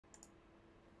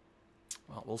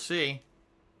Well, we'll see.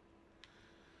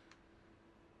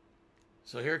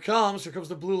 So here it comes. Here comes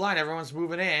the blue line. Everyone's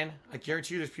moving in. I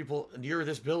guarantee you there's people near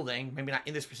this building. Maybe not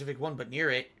in this specific one, but near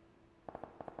it.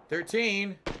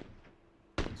 13.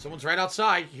 Someone's right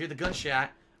outside. You hear the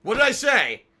gunshot. What did I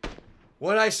say?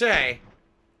 What did I say?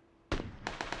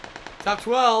 Top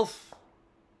 12.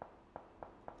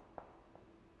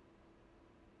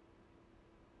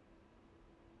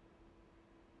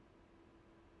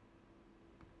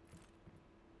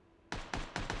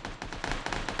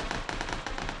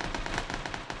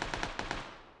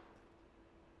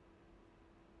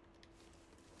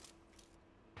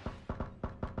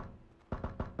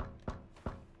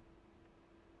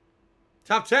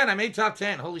 Top 10. I made top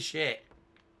 10. Holy shit.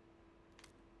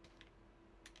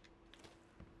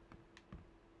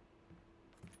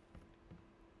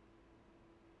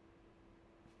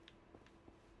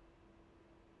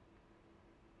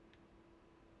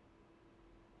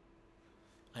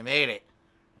 I made it.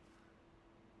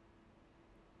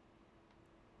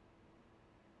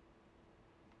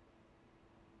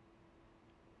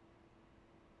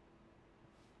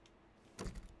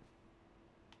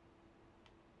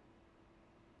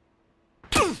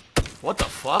 What the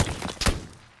fuck?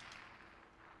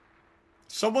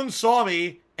 Someone saw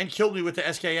me and killed me with the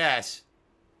SKS.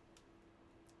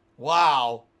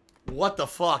 Wow. What the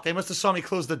fuck? They must have saw me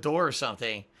close the door or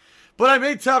something. But I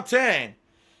made top 10.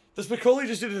 This Spicoli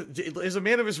just is a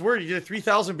man of his word. He did a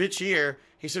 3,000 bit cheer.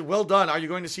 He said, well done. Are you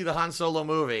going to see the Han Solo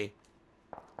movie?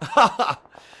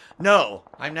 No,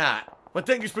 I'm not. But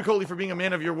thank you, Spicoli, for being a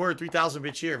man of your word. 3,000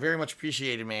 bit cheer. Very much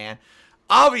appreciated, man.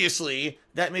 Obviously,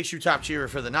 that makes you top cheerer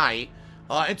for the night.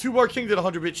 And Two Bar King did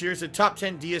 100 bit cheers. Said top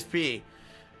 10 DSP.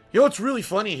 You know what's really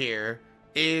funny here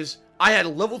is I had a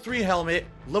level 3 helmet,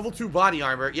 level 2 body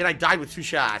armor, yet I died with 2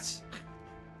 shots.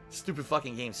 Stupid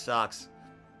fucking game sucks.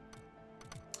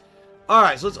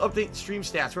 Alright, so let's update stream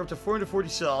stats. We're up to 440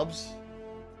 subs.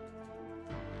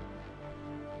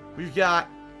 We've got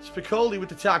Spicoli with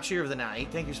the top cheer of the night.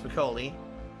 Thank you, Spicoli.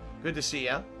 Good to see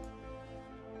ya.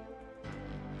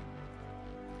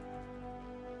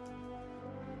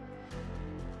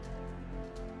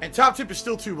 And top tip is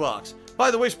still $2. By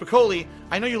the way, Spicoli,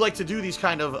 I know you like to do these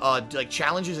kind of like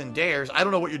challenges and dares. I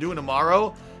don't know what you're doing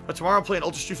tomorrow, but tomorrow I'm playing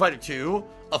Ultra Street Fighter 2,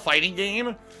 a fighting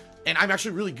game, and I'm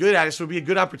actually really good at it, so it'd be a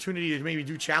good opportunity to maybe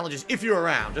do challenges if you're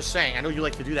around. Just saying, I know you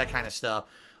like to do that kind of stuff.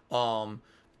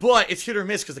 But it's hit or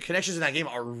miss because the connections in that game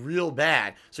are real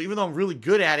bad. So even though I'm really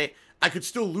good at it, I could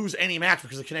still lose any match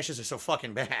because the connections are so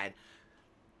fucking bad.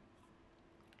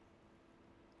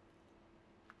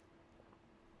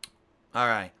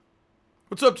 Alright.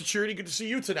 What's up, Churity? Good to see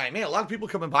you tonight. Man, a lot of people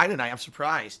coming by tonight. I'm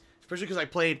surprised. Especially because I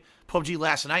played PUBG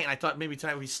last night and I thought maybe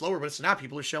tonight would be slower, but it's not.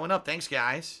 People are showing up. Thanks,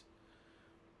 guys.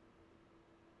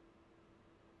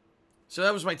 So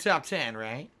that was my top 10,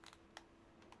 right?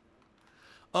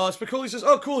 Spicoli says,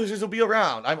 oh, cool. He says he'll be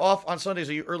around. I'm off on Sundays.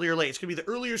 Are you early or late? It's going to be the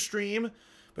earlier stream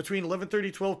between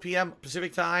 11:30, 12 p.m.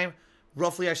 Pacific time.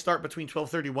 Roughly, I start between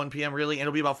 12:30, 1 p.m. really, and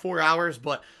it'll be about 4 hours,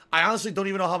 but I honestly don't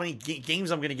even know how many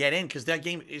games I'm going to get in, because that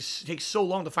game takes so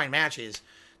long to find matches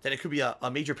that it could be a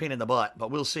major pain in the butt, but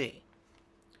we'll see.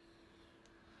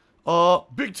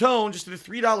 Big Tone just did a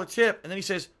 $3 tip, and then he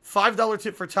says, $5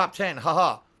 tip for top 10,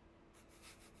 haha.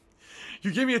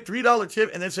 You gave me a $3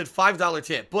 tip, and then said $5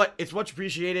 tip, but it's much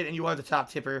appreciated, and you are the top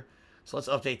tipper, so let's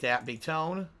update that. Big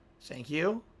Tone, thank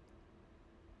you.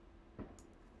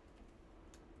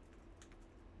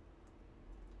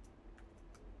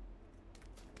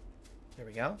 There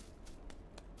we go.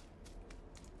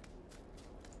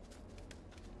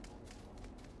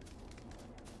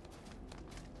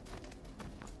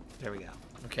 There we go.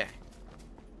 Okay.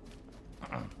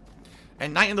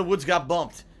 And Night in the Woods got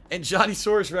bumped. And Johnny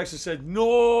Saurus Rex has said,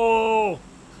 no!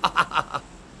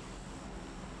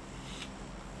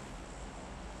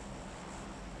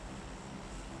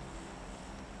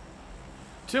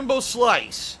 Timbo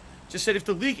Slice just said, if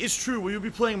the leak is true, will you be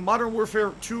playing Modern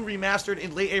Warfare 2 Remastered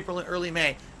in late April and early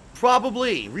May?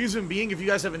 Probably. Reason being, if you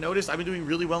guys haven't noticed, I've been doing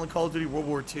really well in Call of Duty World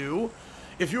War II.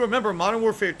 If you remember, Modern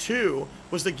Warfare 2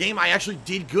 was the game I actually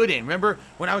did good in. Remember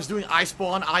when I was doing I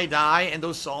Spawn, I Die, and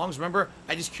those songs? Remember?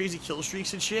 I just crazy kill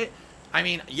streaks and shit? I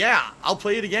mean, yeah, I'll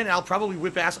play it again, and I'll probably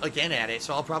whip ass again at it,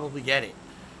 so I'll probably get it.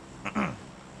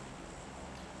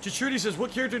 Chichurdi says,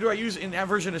 what character do I use in that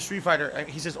version of Street Fighter?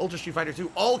 He says Ultra Street Fighter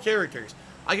 2. All characters.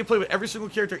 I can play with every single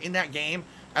character in that game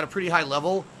at a pretty high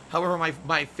level. However,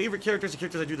 my favorite characters, the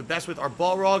characters I do the best with, are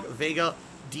Balrog, Vega,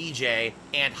 DJ,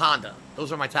 and Honda.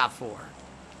 Those are my top 4.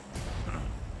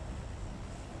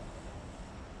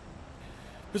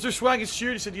 Mr. Swag is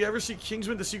cheered. He said, do you ever see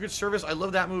Kingsman: The Secret Service? I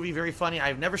love that movie. Very funny.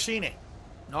 I've never seen it.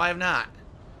 No, I have not.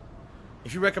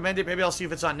 If you recommend it, maybe I'll see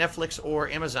if it's on Netflix or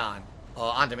Amazon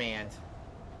on demand.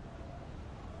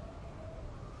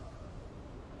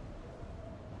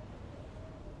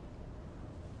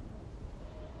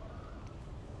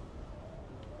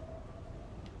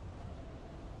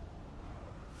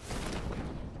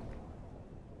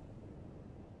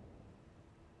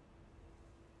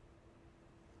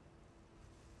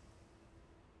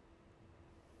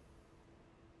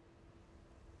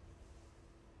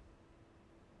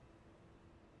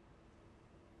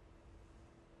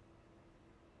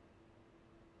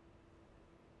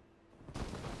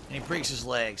 And he breaks his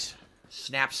legs.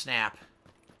 Snap, snap.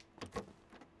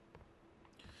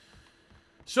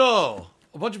 So,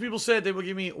 a bunch of people said they would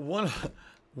give me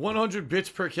 100 bits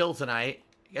per kill tonight.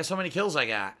 Guess how many kills I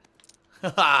got?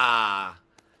 Haha.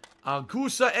 A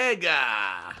goose egg.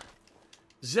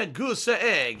 The goose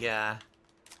egg.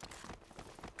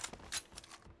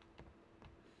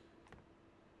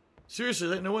 Seriously,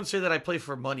 let no one say that I play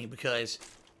for money, because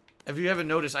if you haven't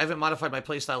noticed, I haven't modified my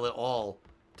playstyle at all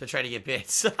to try to get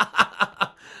bits.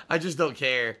 I just don't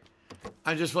care.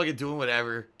 I'm just fucking doing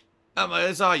whatever.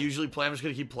 That's how I usually play. I'm just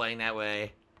gonna keep playing that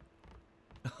way.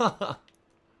 I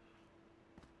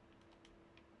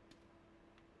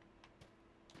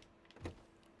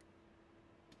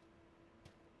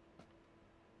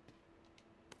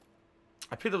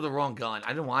picked up the wrong gun. I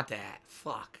didn't want that.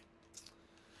 Fuck.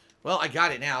 Well, I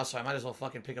got it now, so I might as well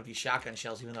fucking pick up these shotgun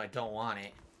shells, even though I don't want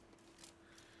it.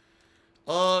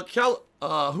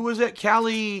 Who is it?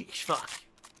 Callie... Fuck.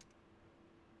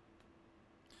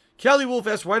 Callie Wolf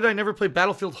asked, why did I never play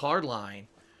Battlefield Hardline?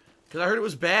 Because I heard it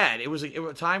was bad. It was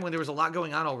a time when there was a lot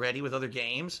going on already with other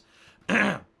games.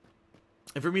 And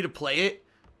for me to play it,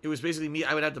 it was basically me.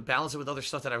 I would have to balance it with other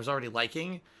stuff that I was already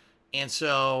liking. And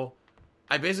so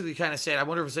I basically kind of said, I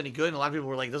wonder if it's any good. And a lot of people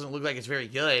were like, it doesn't look like it's very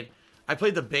good. I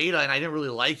played the beta and I didn't really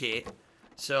like it.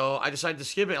 So I decided to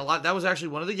skip it. That was actually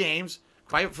one of the games,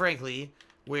 quite frankly,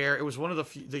 where it was one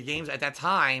of the games at that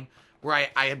time where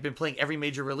I had been playing every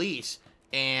major release.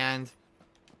 And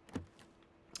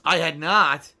I had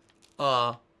not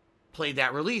played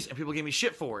that release, and people gave me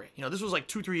shit for it. You know, this was like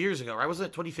 2-3 years ago, right? Wasn't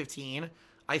it 2015,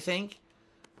 I think?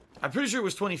 I'm pretty sure it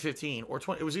was 2015, or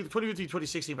it was either 2015 or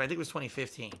 2016, but I think it was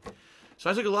 2015. So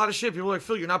I took a lot of shit. People were like,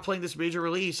 Phil, you're not playing this major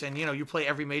release, and, you know, you play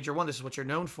every major one. This is what you're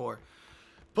known for.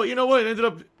 But you know what? It ended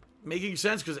up making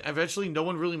sense, because eventually no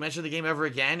one really mentioned the game ever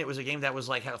again. It was a game that was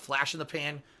like, had a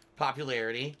flash-in-the-pan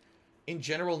popularity. In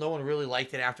general, no one really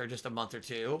liked it after just a month or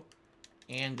two.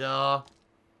 And,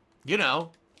 you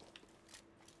know.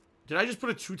 Did I just put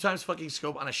a 2x fucking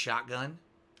scope on a shotgun?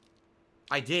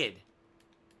 I did.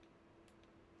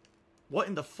 What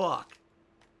in the fuck?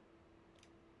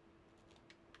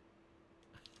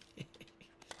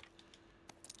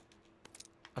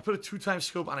 I put a 2x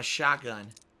scope on a shotgun.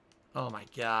 Oh my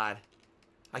god.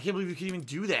 I can't believe you can even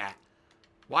do that.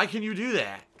 Why can you do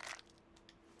that?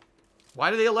 Why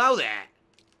do they allow that?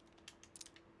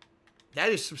 That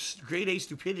is some grade A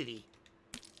stupidity.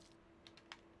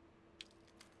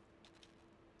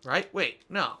 Right? Wait,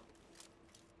 no.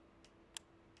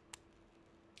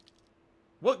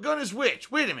 What gun is which?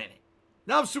 Wait a minute.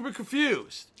 Now I'm super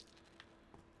confused.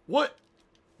 What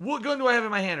gun do I have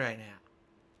in my hand right now?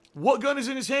 What gun is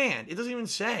in his hand? It doesn't even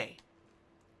say.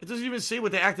 It doesn't even say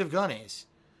what the active gun is.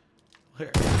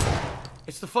 Here.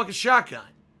 It's the fucking shotgun.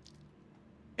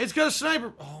 It's got a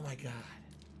sniper. Oh my god.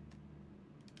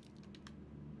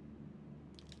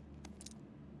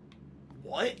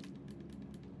 What?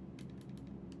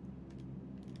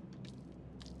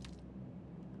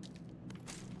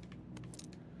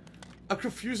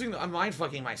 I'm mind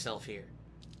fucking myself here.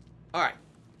 Alright.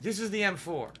 This is the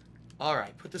M4.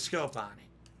 Alright. Put the scope on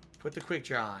it. Put the quick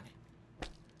draw on it.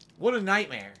 What a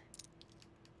nightmare.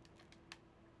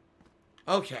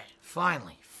 Okay.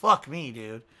 Finally. Fuck me,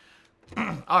 dude.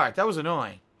 Alright, that was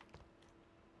annoying.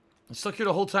 I'm stuck here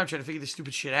the whole time trying to figure this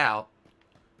stupid shit out.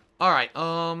 Alright,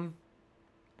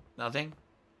 nothing.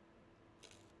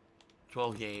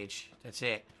 12 gauge. That's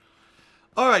it.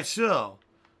 Alright, so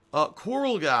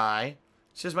Coral Guy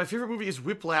says my favorite movie is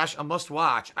Whiplash, a must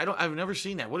watch. I've never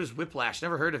seen that. What is Whiplash?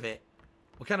 Never heard of it.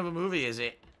 What kind of a movie is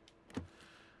it?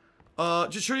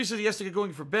 Deschurdy says he has to get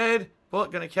going for bed,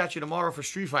 but gonna catch you tomorrow for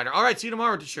Street Fighter. Alright, see you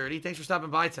tomorrow, Deschurdy. Thanks for stopping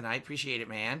by tonight. Appreciate it,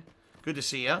 man. Good to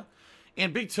see ya.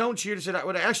 And Big Tone cheered said,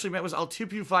 what I actually meant was I'll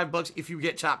tip you $5 if you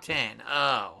get top 10.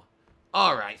 Oh.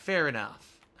 Alright, fair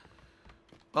enough.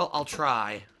 Well, I'll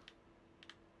try.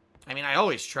 I mean, I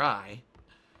always try.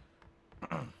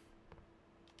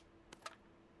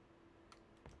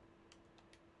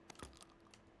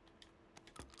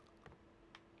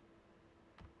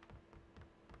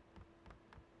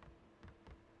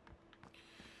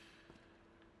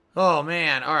 Oh,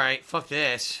 man. Alright, fuck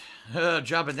this.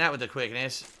 Dropping that with the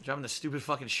quickness. Dropping the stupid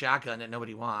fucking shotgun that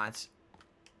nobody wants.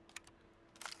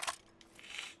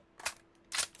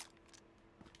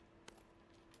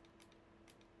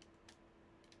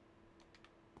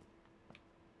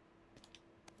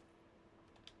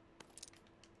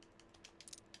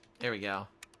 There we go.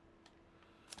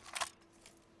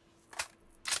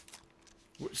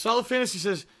 Solid Fantasy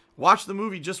says, watch the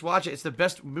movie, just watch it. It's the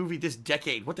best movie this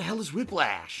decade. What the hell is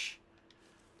Whiplash?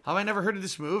 How have I never heard of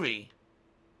this movie?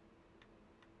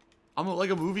 I'm like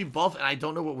a movie buff and I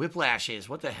don't know what Whiplash is.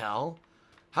 What the hell?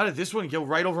 How did this one go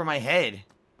right over my head?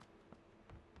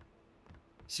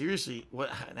 Seriously,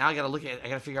 what? Now I gotta look at it. I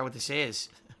gotta figure out what this is.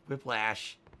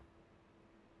 Whiplash.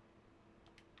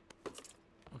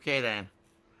 Okay then.